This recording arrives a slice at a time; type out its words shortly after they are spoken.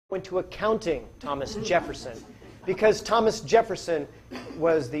into accounting Thomas Jefferson, because Thomas Jefferson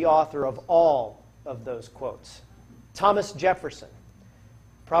was the author of all of those quotes. Thomas Jefferson,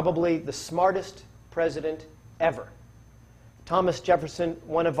 probably the smartest president ever. Thomas Jefferson,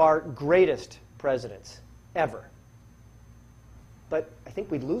 one of our greatest presidents ever. But I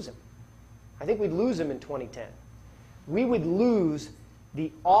think we'd lose him. I think we'd lose him in 2010. We would lose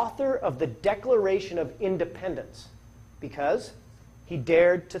the author of the Declaration of Independence because he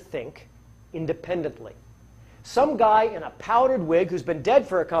dared to think independently. Some guy in a powdered wig who's been dead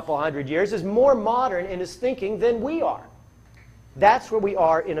for a couple hundred years is more modern in his thinking than we are. That's where we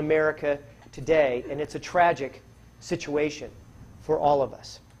are in America today, and it's a tragic situation for all of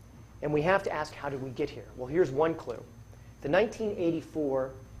us. And we have to ask, how did we get here? Well, here's one clue. The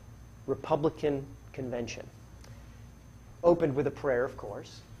 1984 Republican Convention opened with a prayer, of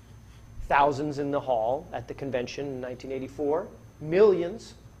course. Thousands in the hall at the convention in 1984.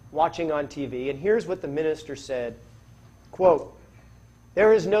 Millions watching on TV. And here's what the minister said, quote,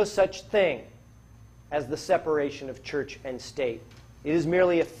 "There is no such thing as the separation of church and state. It is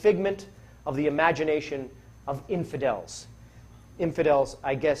merely a figment of the imagination of infidels." Infidels,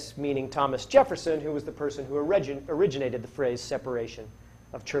 I guess, meaning Thomas Jefferson, who was the person who originated the phrase separation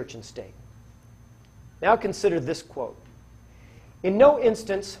of church and state. Now consider this quote. "In no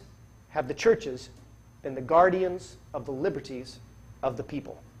instance have the churches been the guardians of the liberties of the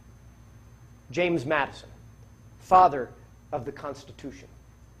people." James Madison, father of the Constitution.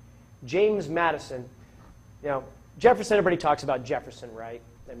 James Madison, you know, Jefferson, everybody talks about Jefferson, right?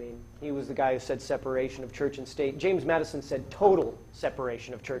 I mean, he was the guy who said separation of church and state. James Madison said total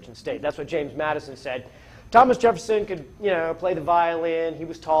separation of church and state. That's what James Madison said. Thomas Jefferson could, play the violin. He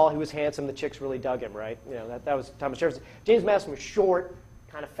was tall. He was handsome. The chicks really dug him, right? That was Thomas Jefferson. James Madison was short,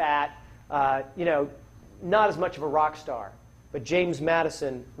 kind of fat, not as much of a rock star. But James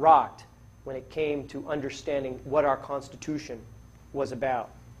Madison rocked when it came to understanding what our Constitution was about.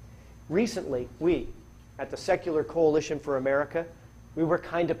 Recently, we, at the Secular Coalition for America, we were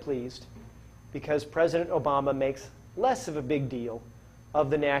kind of pleased because President Obama makes less of a big deal of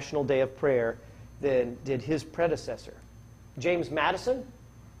the National Day of Prayer than did his predecessor. James Madison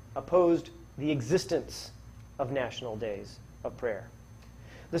opposed the existence of national days of prayer.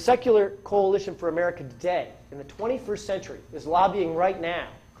 The Secular Coalition for America today, in the 21st century, is lobbying right now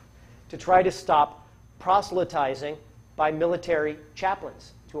to try to stop proselytizing by military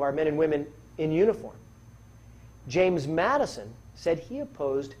chaplains to our men and women in uniform. James Madison said he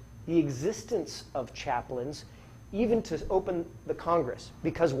opposed the existence of chaplains even to open the Congress.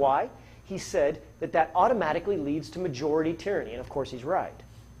 Because why? He said that that automatically leads to majority tyranny. And of course he's right.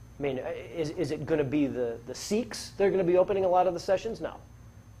 I mean, is it going to be the Sikhs that are going to be opening a lot of the sessions? No.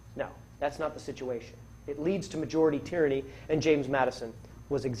 No, that's not the situation. It leads to majority tyranny, and James Madison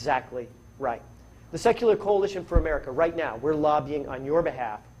was exactly right. The Secular Coalition for America, right now, we're lobbying on your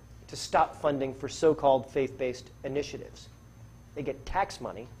behalf to stop funding for so-called faith-based initiatives. They get tax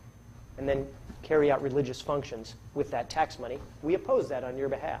money and then carry out religious functions with that tax money. We oppose that on your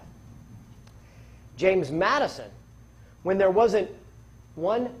behalf. James Madison, when there wasn't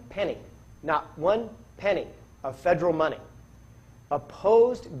one penny, not one penny of federal money,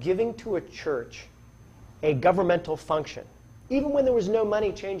 opposed giving to a church a governmental function, even when there was no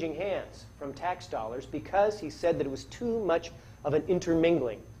money changing hands from tax dollars, because he said that it was too much of an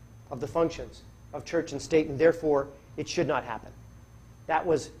intermingling of the functions of church and state, and therefore it should not happen. That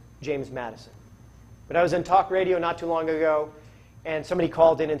was James Madison. But I was in talk radio not too long ago, and somebody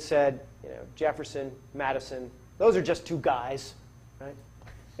called in and said, Jefferson, Madison, those are just two guys,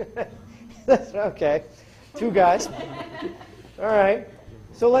 right? That's okay, two guys. All right,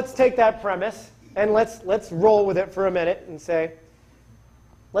 so let's take that premise and let's roll with it for a minute and say,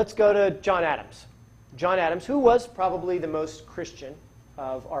 let's go to John Adams. John Adams, who was probably the most Christian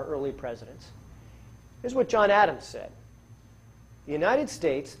of our early presidents. Here's what John Adams said. The United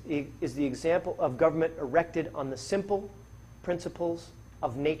States is the example of government erected on the simple principles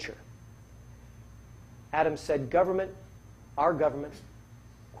of nature. Adams said government, our government,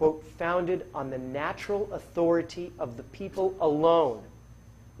 quote, founded on the natural authority of the people alone,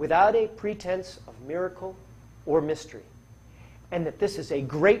 without a pretense of miracle or mystery, and that this is a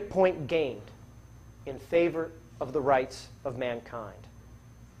great point gained in favor of the rights of mankind.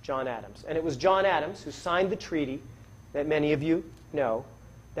 John Adams. And it was John Adams who signed the treaty that many of you know,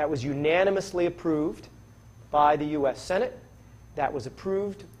 that was unanimously approved by the U.S. Senate, that was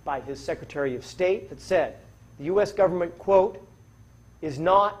approved by his Secretary of State, that said the U.S. government, quote, is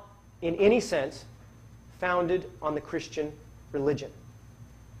not in any sense founded on the Christian religion.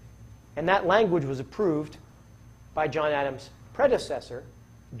 And that language was approved by John Adams' predecessor,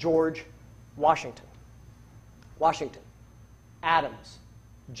 George Washington. Washington, Adams,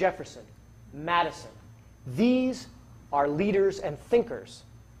 Jefferson, Madison. These are leaders and thinkers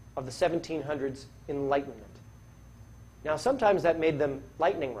of the 1700s Enlightenment. Now, sometimes that made them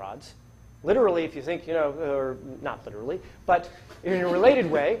lightning rods. Literally, if you think, or not literally, but in a related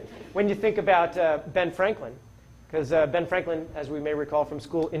way, when you think about Ben Franklin, because Ben Franklin, as we may recall from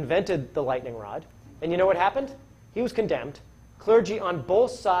school, invented the lightning rod. And you know what happened? He was condemned. Clergy on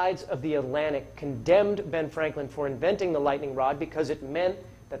both sides of the Atlantic condemned Ben Franklin for inventing the lightning rod because it meant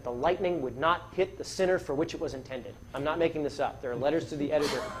that the lightning would not hit the sinner for which it was intended. I'm not making this up. There are letters to the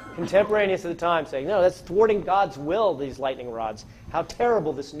editor, contemporaneous at the time, saying, no, that's thwarting God's will, these lightning rods. How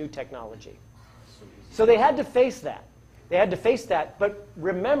terrible this new technology. So they had to face that. They had to face that, but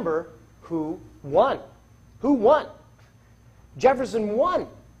remember who won. Who won? Jefferson won.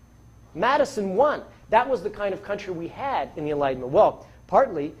 Madison won. That was the kind of country we had in the Enlightenment. Well,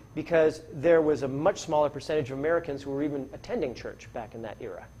 partly because there was a much smaller percentage of Americans who were even attending church back in that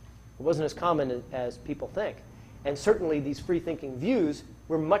era. It wasn't as common as people think. And certainly these free-thinking views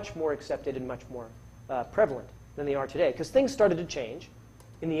were much more accepted and much more prevalent than they are today, because things started to change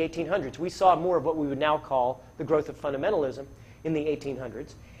in the 1800s. We saw more of what we would now call the growth of fundamentalism in the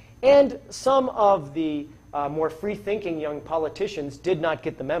 1800s. And some of the more free-thinking young politicians did not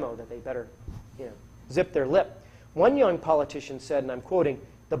get the memo that they better zip their lip. One young politician said, and I'm quoting,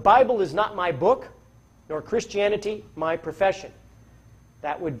 "The Bible is not my book, nor Christianity my profession."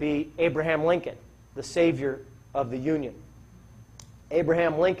 That would be Abraham Lincoln, the savior of the Union.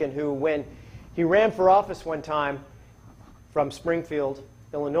 Abraham Lincoln, who when he ran for office one time from Springfield,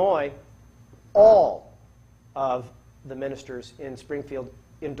 Illinois, all of the ministers in Springfield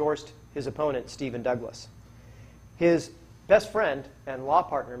endorsed his opponent, Stephen Douglas. His best friend and law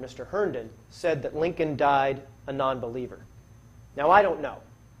partner, Mr. Herndon, said that Lincoln died a non-believer. Now, I don't know.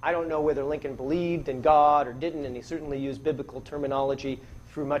 I don't know whether Lincoln believed in God or didn't, and he certainly used biblical terminology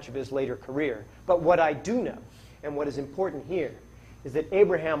through much of his later career. But what I do know, and what is important here, is that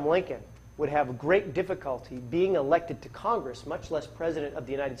Abraham Lincoln would have great difficulty being elected to Congress, much less President of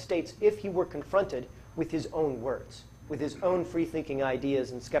the United States, if he were confronted with his own words, with his own free-thinking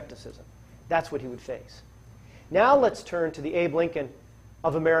ideas and skepticism. That's what he would face. Now let's turn to the Abe Lincoln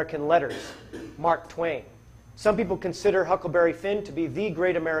of American letters, Mark Twain. Some people consider Huckleberry Finn to be the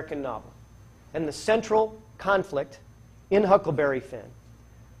great American novel. And the central conflict in Huckleberry Finn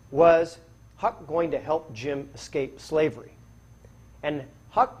was Huck going to help Jim escape slavery. And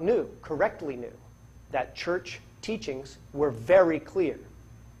Huck correctly knew, that church teachings were very clear,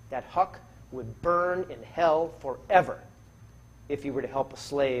 that Huck would burn in hell forever if he were to help a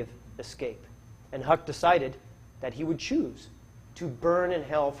slave escape. And Huck decided that he would choose to burn in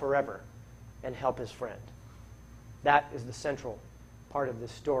hell forever and help his friend. That is the central part of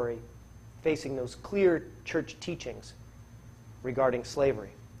this story, facing those clear church teachings regarding slavery.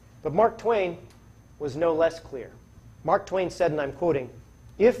 But Mark Twain was no less clear. Mark Twain said, and I'm quoting,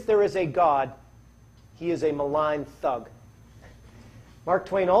 "If there is a God, he is a malign thug." Mark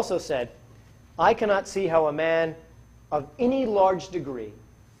Twain also said, "I cannot see how a man of any large degree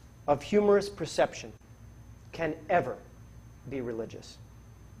of humorous perception can ever be religious."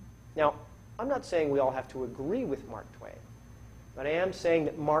 Now, I'm not saying we all have to agree with Mark Twain, but I am saying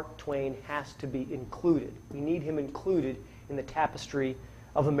that Mark Twain has to be included. We need him included in the tapestry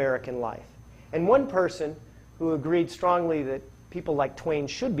of American life. And one person who agreed strongly that people like Twain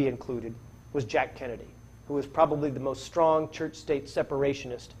should be included was Jack Kennedy, who was probably the most strong church-state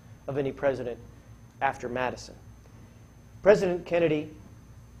separationist of any president after Madison. President Kennedy,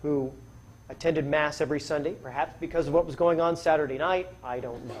 who attended Mass every Sunday, perhaps because of what was going on Saturday night, I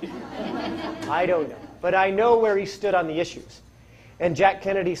don't know. I don't know. But I know where he stood on the issues. And Jack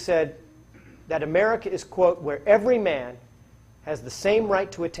Kennedy said that America is, quote, "where every man has the same right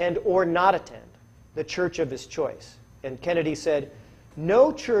to attend or not attend the church of his choice." And Kennedy said,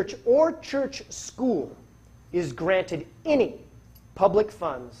 "No church or church school is granted any public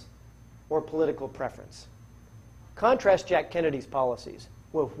funds or political preference." Contrast Jack Kennedy's policies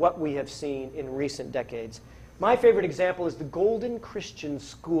with what we have seen in recent decades. My favorite example is the Golden Christian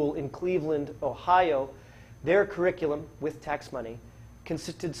School in Cleveland, Ohio. Their curriculum, with tax money,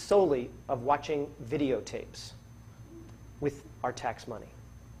 consisted solely of watching videotapes with our tax money.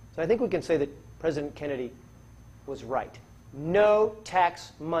 So I think we can say that President Kennedy was right. No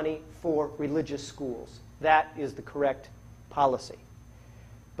tax money for religious schools. That is the correct policy.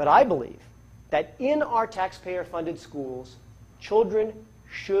 But I believe that in our taxpayer-funded schools, children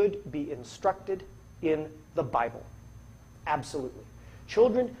should be instructed in the Bible. Absolutely.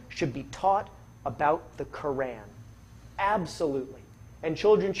 Children should be taught about the Quran. Absolutely. and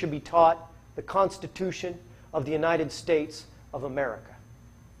children should be taught the Constitution of the United States of America.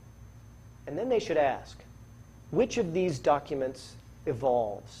 And then they should ask, which of these documents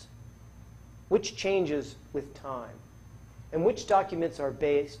evolves? Which changes with time? And which documents are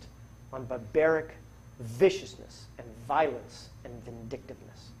based on barbaric viciousness and violence and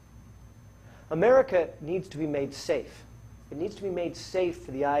vindictiveness? America needs to be made safe. It needs to be made safe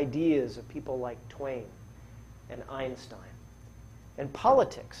for the ideas of people like Twain and Einstein. And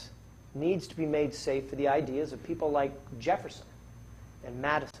politics needs to be made safe for the ideas of people like Jefferson and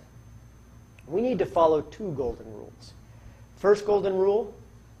Madison. We need to follow two golden rules. First golden rule,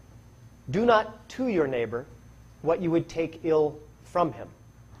 do not to your neighbor what you would take ill from him.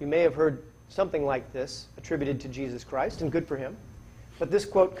 You may have heard something like this attributed to Jesus Christ, and good for him. But this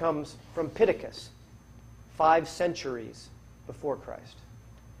quote comes from Pittacus, 5 centuries before Christ.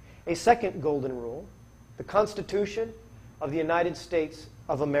 A second golden rule, the Constitution of the United States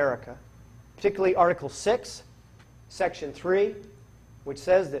of America, particularly Article 6, Section 3, which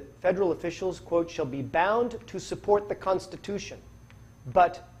says that federal officials, quote, shall be bound to support the Constitution,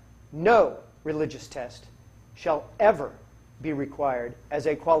 but no religious test shall ever be required as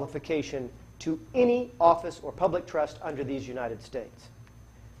a qualification to any office or public trust under these United States.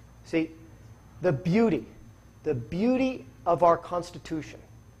 See, the beauty of our Constitution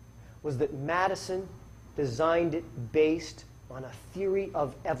was that Madison designed it based on a theory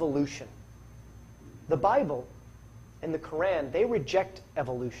of evolution. The Bible and the Quran, they reject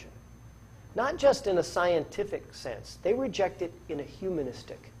evolution. Not just in a scientific sense. They reject it in a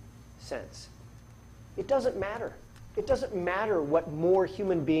humanistic sense. It doesn't matter. It doesn't matter what more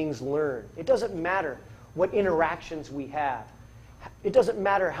human beings learn. It doesn't matter what interactions we have. It doesn't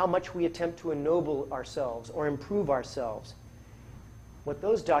matter how much we attempt to ennoble ourselves or improve ourselves. What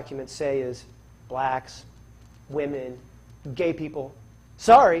those documents say is, blacks, women, gay people,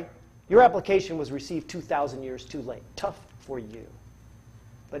 sorry, your application was received 2,000 years too late. Tough for you.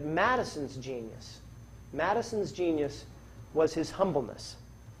 But Madison's genius was his humbleness.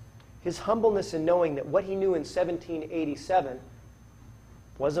 His humbleness in knowing that what he knew in 1787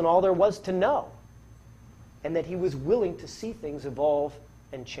 wasn't all there was to know, and that he was willing to see things evolve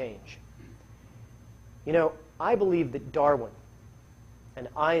and change. You know, I believe that Darwin and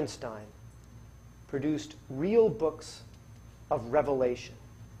Einstein produced real books of revelation.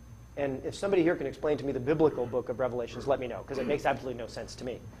 And if somebody here can explain to me the biblical book of Revelations, let me know, because it makes absolutely no sense to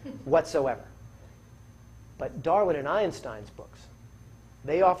me whatsoever. But Darwin and Einstein's books,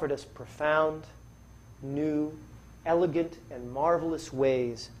 they offered us profound, new, elegant, and marvelous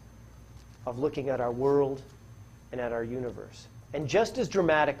ways of looking at our world and at our universe. And just as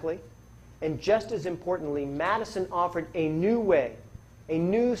dramatically, and just as importantly, Madison offered a new way, a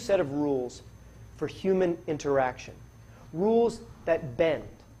new set of rules for human interaction. Rules that bend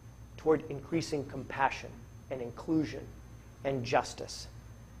toward increasing compassion and inclusion and justice.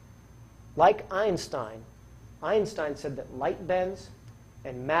 Like Einstein, Einstein said that light bends,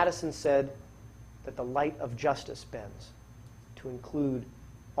 and Madison said that the light of justice bends to include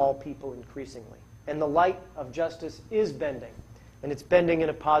all people increasingly. And the light of justice is bending, and it's bending in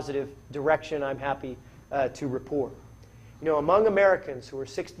a positive direction, I'm happy to report. You know, among Americans who are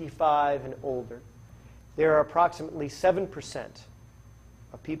 65 and older, there are approximately 7%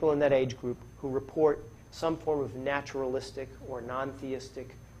 of people in that age group who report some form of naturalistic or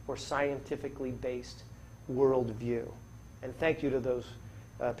non-theistic or scientifically based worldview. And thank you to those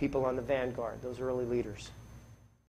people on the vanguard, those early leaders.